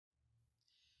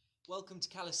Welcome to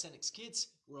Calisthenics Kids.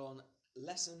 We're on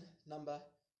lesson number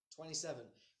 27.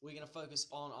 We're going to focus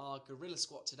on our gorilla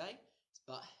squat today,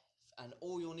 and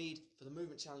all you'll need for the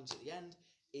movement challenge at the end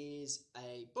is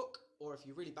a book, or if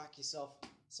you really back yourself,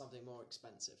 something more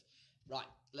expensive. Right,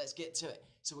 let's get to it.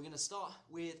 So we're going to start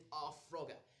with our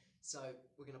frogger. So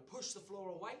we're going to push the floor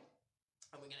away,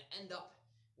 and we're going to end up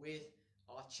with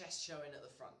our chest showing at the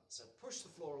front. So push the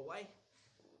floor away,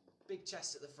 big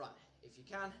chest at the front. If you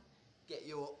can, get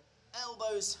your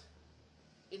elbows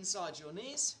inside your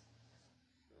knees,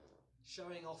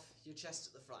 showing off your chest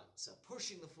at the front. So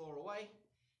pushing the floor away,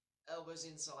 elbows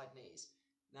inside knees.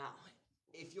 Now,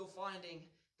 if you're finding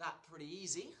that pretty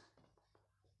easy,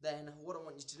 then what I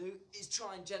want you to do is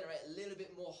try and generate a little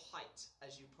bit more height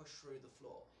as you push through the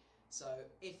floor. So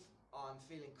if I'm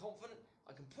feeling confident,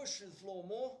 I can push through the floor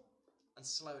more and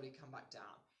slowly come back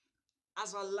down.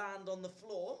 As I land on the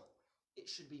floor, it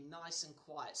should be nice and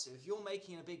quiet. So if you're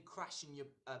making a big crash in your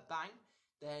bang,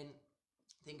 then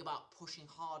think about pushing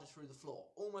harder through the floor,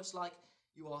 almost like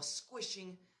you are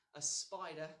squishing a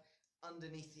spider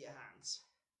underneath your hands.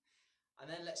 And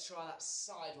then let's try that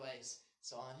sideways.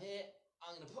 So I'm here,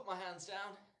 I'm going to put my hands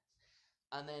down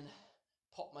and then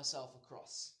pop myself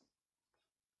across.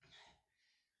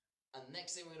 And the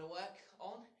next thing we're going to work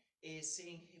on is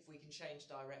seeing if we can change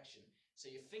direction. So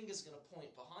your finger's going to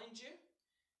point behind you.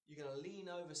 You're going to lean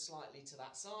over slightly to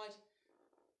that side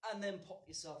and then pop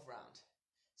yourself round.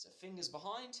 So fingers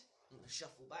behind, I'm going to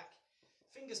shuffle back.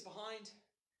 Fingers behind,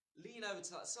 lean over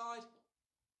to that side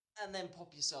and then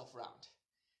pop yourself round.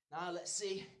 Now let's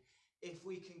see if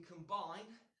we can combine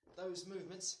those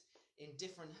movements in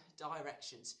different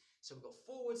directions. So we've got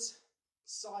forwards,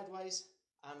 sideways,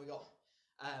 and we've got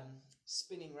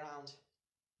spinning round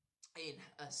in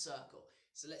a circle.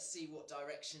 So let's see what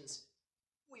directions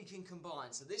we can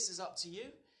combine. So this is up to you.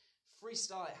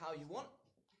 Freestyle it how you want.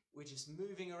 We're just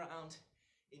moving around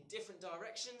in different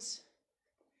directions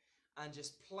and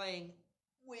just playing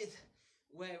with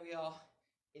where we are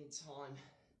in time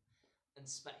and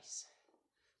space.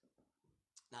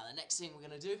 Now the next thing we're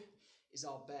going to do is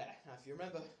our bear. Now if you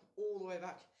remember all the way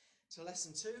back to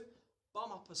lesson 2, bum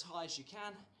up as high as you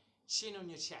can, chin on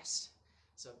your chest.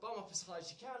 So bum up as high as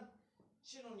you can,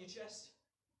 chin on your chest,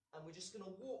 and we're just going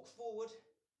to walk forward,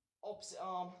 opposite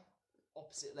arm,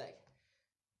 opposite leg.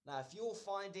 Now if you're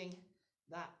finding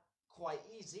that quite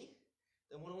easy,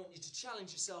 then what I want you to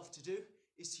challenge yourself to do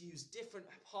is to use different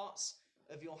parts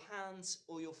of your hands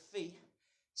or your feet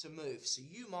to move. So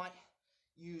you might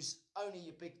use only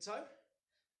your big toe.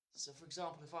 So for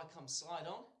example, if I come side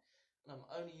on and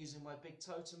I'm only using my big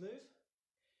toe to move,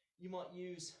 you might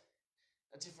use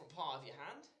a different part of your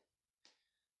hand.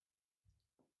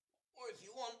 Or if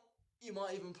you want, you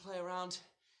might even play around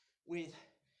with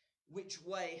which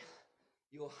way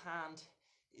your hand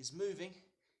is moving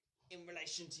in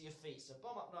relation to your feet. So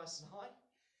bum up nice and high.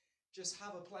 Just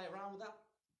have a play around with that,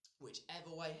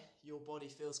 whichever way your body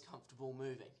feels comfortable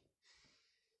moving.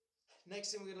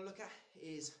 Next thing we're going to look at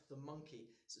is the monkey.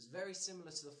 So it's very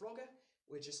similar to the frogger.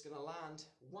 We're just going to land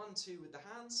 1, 2 with the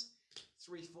hands,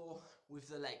 3, 4 with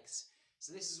the legs.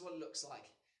 So this is what it looks like.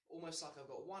 Almost like I've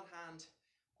got one hand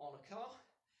on a car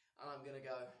and I'm going to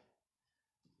go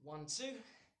 1, 2,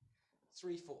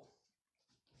 3, 4.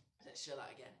 Let's show that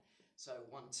again. So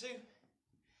 1, 2,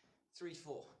 3,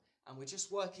 4. And we're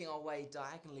just working our way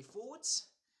diagonally forwards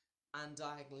and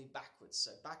diagonally backwards.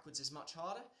 So backwards is much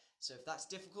harder. So if that's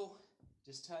difficult,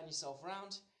 just turn yourself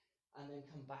around and then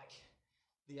come back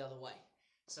the other way.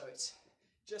 So it's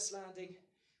just landing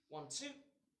 1, 2,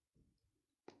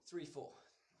 3, 4.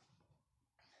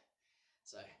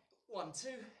 So 1, 2,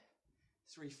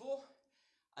 3, 4.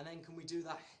 And then can we do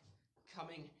that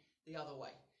coming the other way?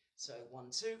 So 1,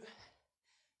 2,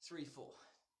 3, 4.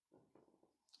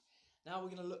 Now we're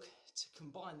going to look to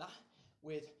combine that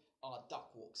with our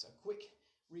duck walk. So quick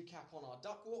recap on our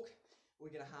duck walk. We're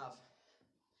going to have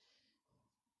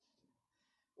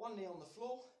one knee on the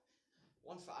floor,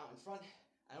 one foot out in front,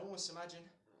 and almost imagine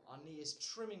our knee is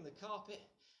trimming the carpet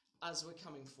as we're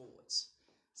coming forwards.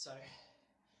 So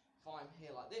if I'm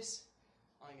here like this,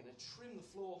 I'm going to trim the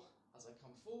floor as I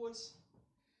come forwards,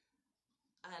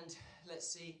 and let's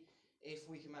see if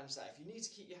we can manage that. If you need to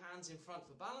keep your hands in front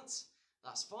for balance,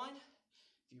 that's fine.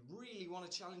 If you really want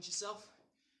to challenge yourself,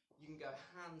 you can go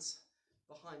hands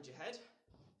behind your head.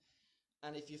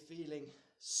 And if you're feeling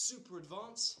super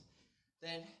advanced,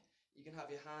 then you can have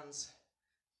your hands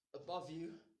above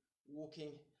you,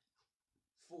 walking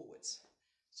forwards.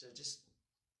 So just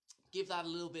give that a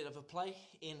little bit of a play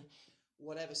in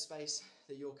whatever space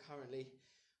that you're currently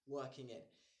working in.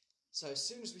 So as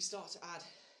soon as we start to add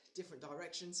different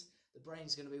directions, the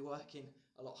brain's going to be working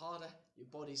a lot harder, your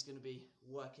body's going to be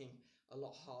working a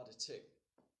lot harder too.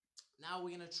 Now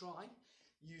we're going to try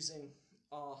using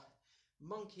our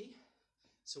monkey,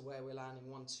 so where we're landing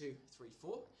 1, 2, 3,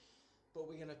 4, but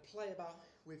we're going to play about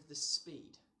with the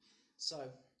speed. So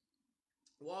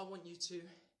what I want you to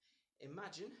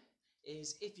imagine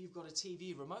is if you've got a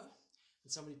TV remote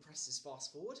and somebody presses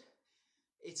fast forward,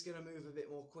 it's going to move a bit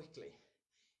more quickly.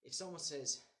 If someone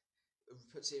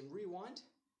puts it in rewind,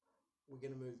 we're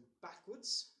going to move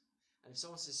backwards. And if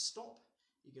someone says stop,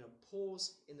 you're going to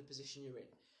pause in the position you're in.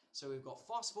 So we've got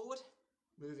fast forward,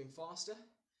 moving faster,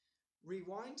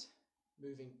 rewind,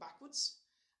 moving backwards,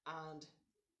 and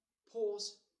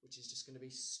pause, which is just going to be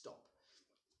stop.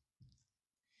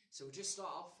 So we'll just start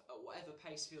off at whatever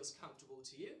pace feels comfortable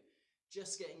to you.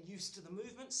 Just getting used to the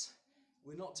movements.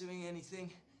 We're not doing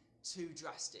anything too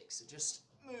drastic. So just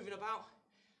moving about.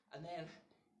 And then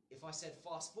if I said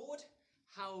fast forward,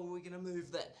 how are we going to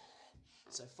move then?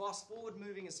 So fast forward,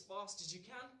 moving as fast as you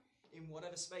can in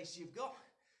whatever space you've got.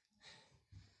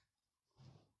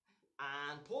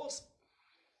 And pause.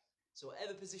 So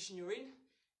whatever position you're in,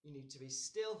 you need to be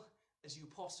still as you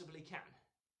possibly can.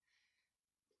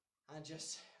 And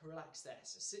just relax there.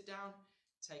 So sit down,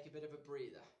 take a bit of a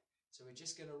breather. So we're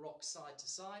just going to rock side to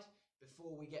side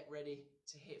before we get ready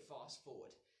to hit fast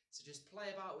forward. So just play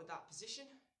about with that position.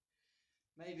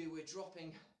 Maybe we're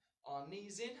dropping our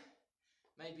knees in.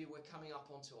 Maybe we're coming up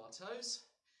onto our toes.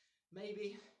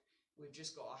 Maybe we've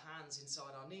just got our hands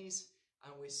inside our knees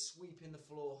and we're sweeping the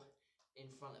floor in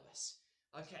front of us.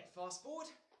 Okay, fast forward.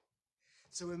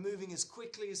 So we're moving as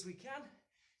quickly as we can.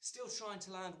 Still trying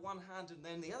to land one hand and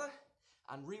then the other,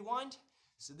 and rewind.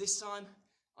 So this time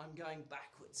I'm going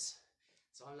backwards.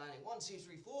 So I'm landing 1, 2,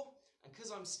 3, 4, and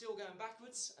because I'm still going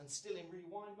backwards and still in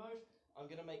rewind mode, I'm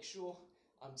going to make sure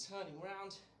I'm turning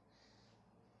around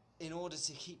in order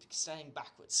to keep staying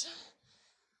backwards.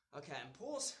 Okay, and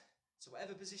pause. So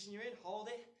whatever position you're in, hold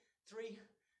it. 3,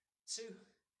 2,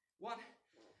 1,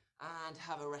 and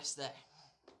have a rest there.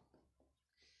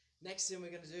 Next thing we're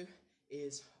going to do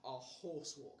is our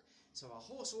horse walk. So our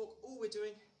horse walk, all we're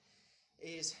doing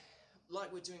is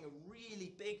like we're doing a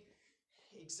really big,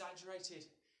 exaggerated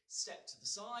step to the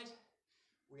side.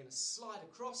 We're going to slide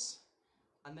across,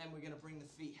 and then we're going to bring the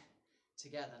feet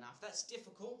together. Now, if that's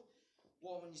difficult,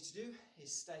 what I want you to do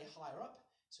is stay higher up.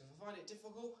 So if I find it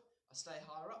difficult, I stay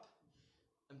higher up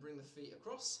and bring the feet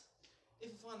across.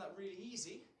 If I find that really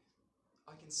easy,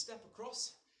 I can step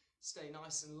across, stay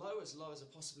nice and low as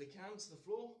I possibly can to the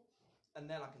floor, and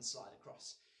then I can slide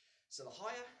across. So the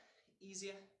higher,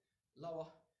 easier, lower,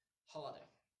 harder.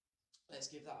 Let's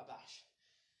give that a bash.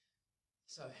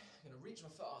 So I'm going to reach my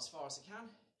foot out as far as I can.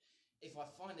 If I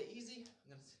find it easy,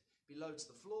 I'm going to be low to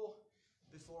the floor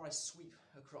before I sweep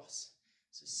across.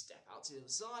 So step out to the other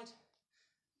side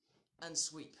and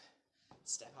sweep.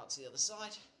 Step out to the other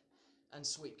side and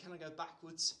sweep. Can I go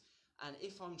backwards? And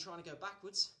if I'm trying to go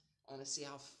backwards, I'm going to see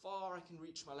how far I can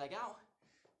reach my leg out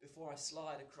before I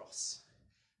slide across.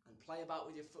 And play about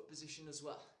with your foot position as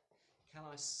well. Can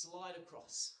I slide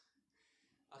across?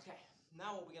 Okay,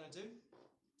 now what we're going to do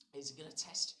is we're going to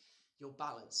test your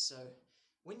balance. So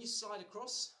when you slide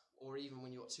across, or even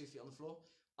when you've got 2 feet on the floor,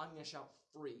 I'm going to shout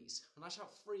freeze. When I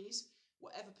shout freeze,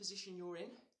 whatever position you're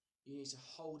in, you need to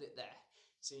hold it there.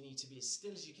 So you need to be as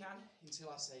still as you can until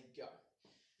I say go.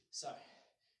 So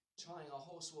trying our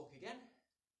horse walk again,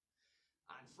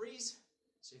 and freeze.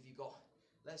 So if you've got,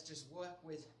 let's just work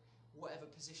with whatever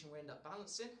position we end up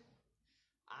balancing,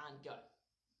 and go.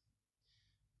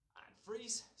 And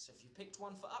freeze. So if you picked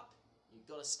 1 foot up, you've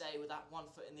got to stay with that 1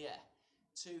 foot in the air.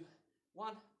 2,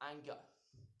 1, and go.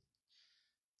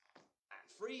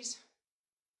 And freeze.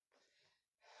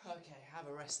 Okay, have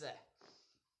a rest there.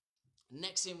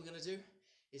 Next thing we're going to do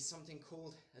is something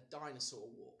called a dinosaur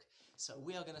walk. So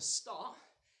we are going to start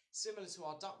similar to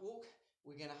our duck walk.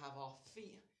 We're going to have our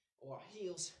feet or our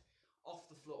heels off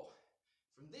the floor.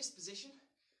 From this position,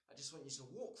 I just want you to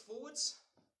walk forwards,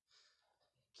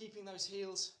 keeping those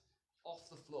heels off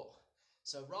the floor.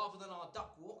 So rather than our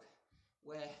duck walk,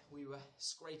 where we were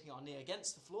scraping our knee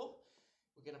against the floor,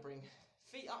 we're going to bring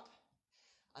feet up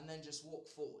and then just walk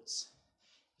forwards.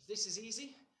 If this is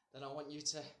easy, then I want you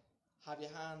to have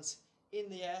your hands in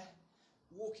the air,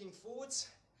 walking forwards.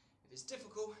 If it's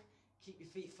difficult, keep your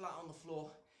feet flat on the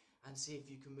floor and see if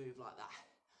you can move like that.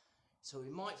 So we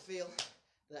might feel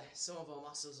that some of our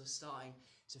muscles are starting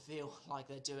to feel like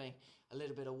they're doing a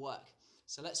little bit of work.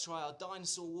 So let's try our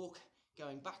dinosaur walk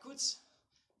going backwards.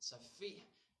 So feet,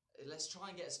 let's try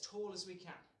and get as tall as we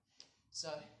can.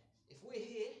 So if we're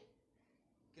here,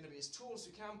 going to be as tall as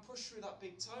we can, push through that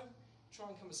big toe, try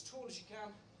and come as tall as you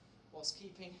can whilst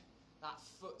keeping that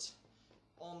foot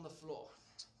on the floor.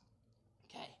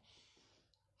 Okay,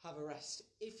 have a rest.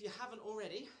 If you haven't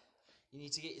already, you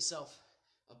need to get yourself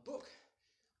a book,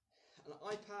 an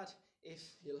iPad if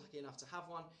you're lucky enough to have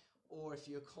one, or if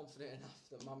you're confident enough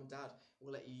that mum and dad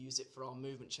will let you use it for our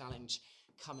movement challenge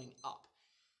coming up.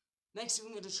 Next thing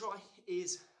we're going to try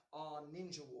is our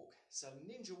ninja walk. So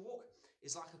ninja walk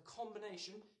is like a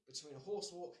combination between a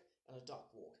horse walk and a duck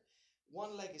walk.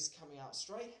 One leg is coming out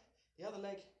straight, the other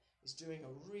leg is doing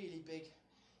a really big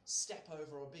step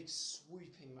over or big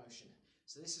swooping motion.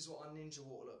 So this is what our ninja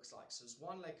walk looks like. So as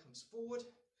one leg comes forward,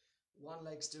 one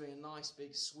leg's doing a nice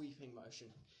big sweeping motion.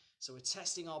 So we're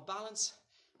testing our balance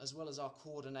as well as our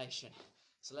coordination.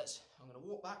 So I'm going to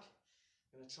walk back,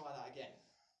 I'm going to try that again.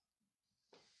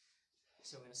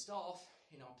 So we're going to start off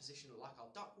in our position like our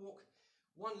duck walk.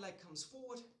 One leg comes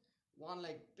forward, one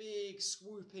leg big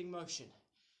swooping motion.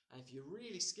 And if you're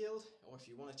really skilled, or if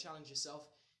you want to challenge yourself,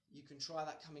 you can try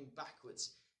that coming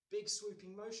backwards. Big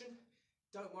swooping motion.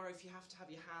 Don't worry if you have to have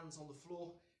your hands on the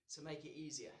floor to make it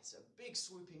easier. So big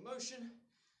swooping motion,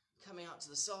 coming out to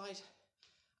the side,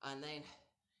 and then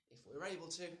if we're able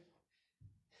to,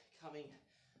 coming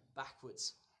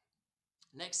backwards.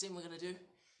 Next thing we're going to do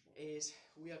is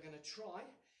we are going to try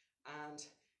and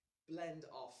blend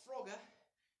our Frogger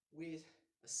with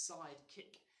a side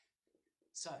kick.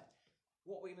 So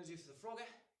what we're going to do for the Frogger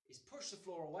is push the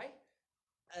floor away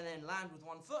and then land with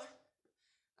one foot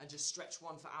and just stretch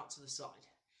one foot out to the side.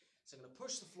 So I'm going to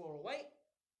push the floor away,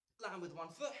 land with one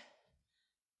foot,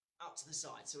 out to the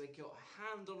side. So we've got a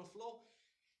hand on the floor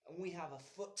and we have a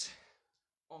foot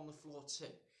on the floor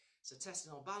too. So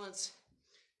testing our balance,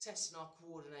 testing our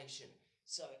coordination.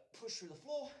 So push through the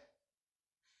floor,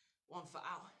 one foot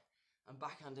out and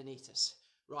back underneath us.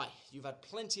 Right, you've had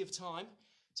plenty of time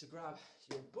to grab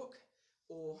your book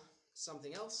or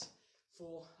something else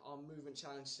for our movement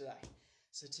challenge today.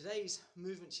 So today's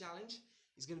movement challenge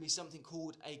is going to be something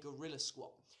called a gorilla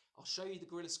squat. I'll show you the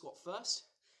gorilla squat first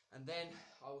and then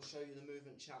I will show you the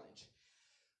movement challenge.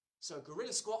 So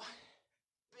gorilla squat,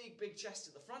 big chest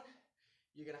at the front.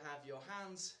 You're going to have your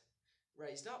hands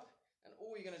raised up and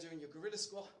all you're going to do in your gorilla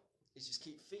squat is just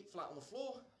keep feet flat on the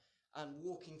floor and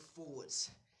walking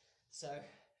forwards. So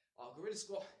our gorilla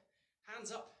squat,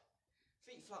 hands up,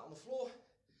 feet flat on the floor,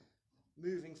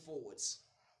 moving forwards.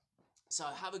 So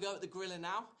have a go at the gorilla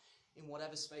now in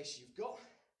whatever space you've got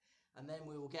and then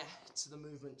we will get to the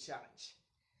movement challenge.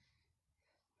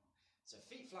 So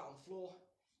feet flat on the floor.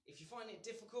 If you find it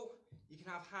difficult, you can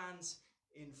have hands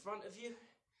in front of you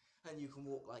and you can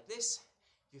walk like this.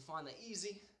 If you find that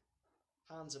easy,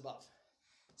 hands above.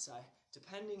 So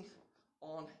depending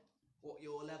on what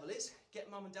your level is, get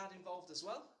mum and dad involved as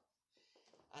well.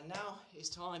 And now it's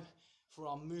time for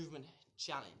our movement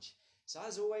challenge. So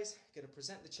as always, I'm going to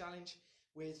present the challenge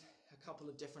with a couple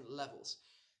of different levels.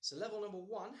 So level number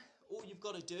one, all you've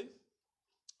got to do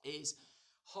is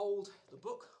hold the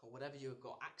book or whatever you've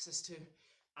got access to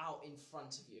out in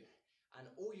front of you. And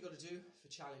all you've got to do for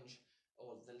challenge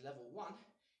or the level one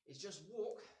is just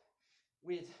walk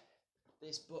with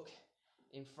this book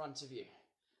in front of you.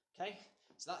 Okay,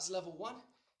 so that's level one.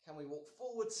 Can we walk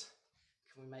forwards?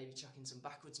 Can we maybe chuck in some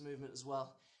backwards movement as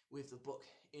well with the book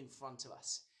in front of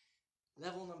us?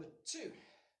 Level number two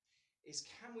is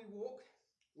can we walk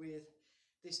with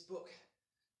this book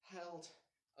held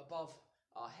above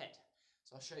our head?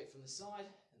 So I'll show you it from the side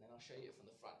and then I'll show you it from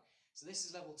the front. So this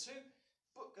is level two,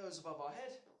 book goes above our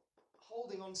head,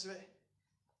 holding onto it.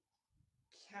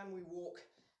 Can we walk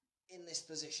in this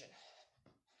position?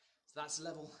 So that's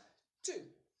level two.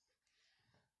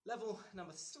 Level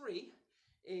number three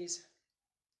is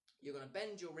you're going to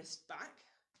bend your wrist back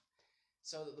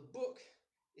so that the book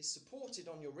is supported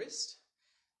on your wrist,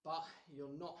 but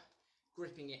you're not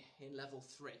gripping it in level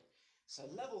three. So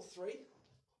level three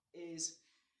is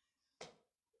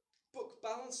book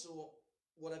balance or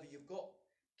whatever you've got.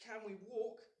 Can we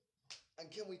walk and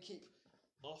can we keep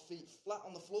our feet flat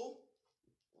on the floor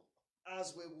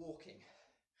as we're walking?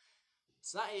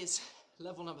 So that is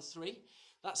level number three.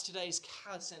 That's today's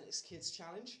Calisthenics Kids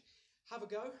Challenge. Have a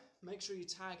go. Make sure you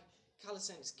tag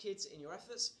Calisthenics Kids in your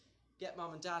efforts. Get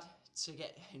mum and dad to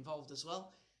get involved as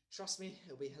well. Trust me,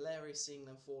 it'll be hilarious seeing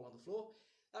them fall on the floor.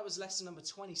 That was lesson number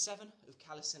 27 of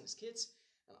Calisthenics Kids,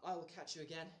 and I will catch you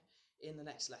again in the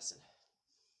next lesson.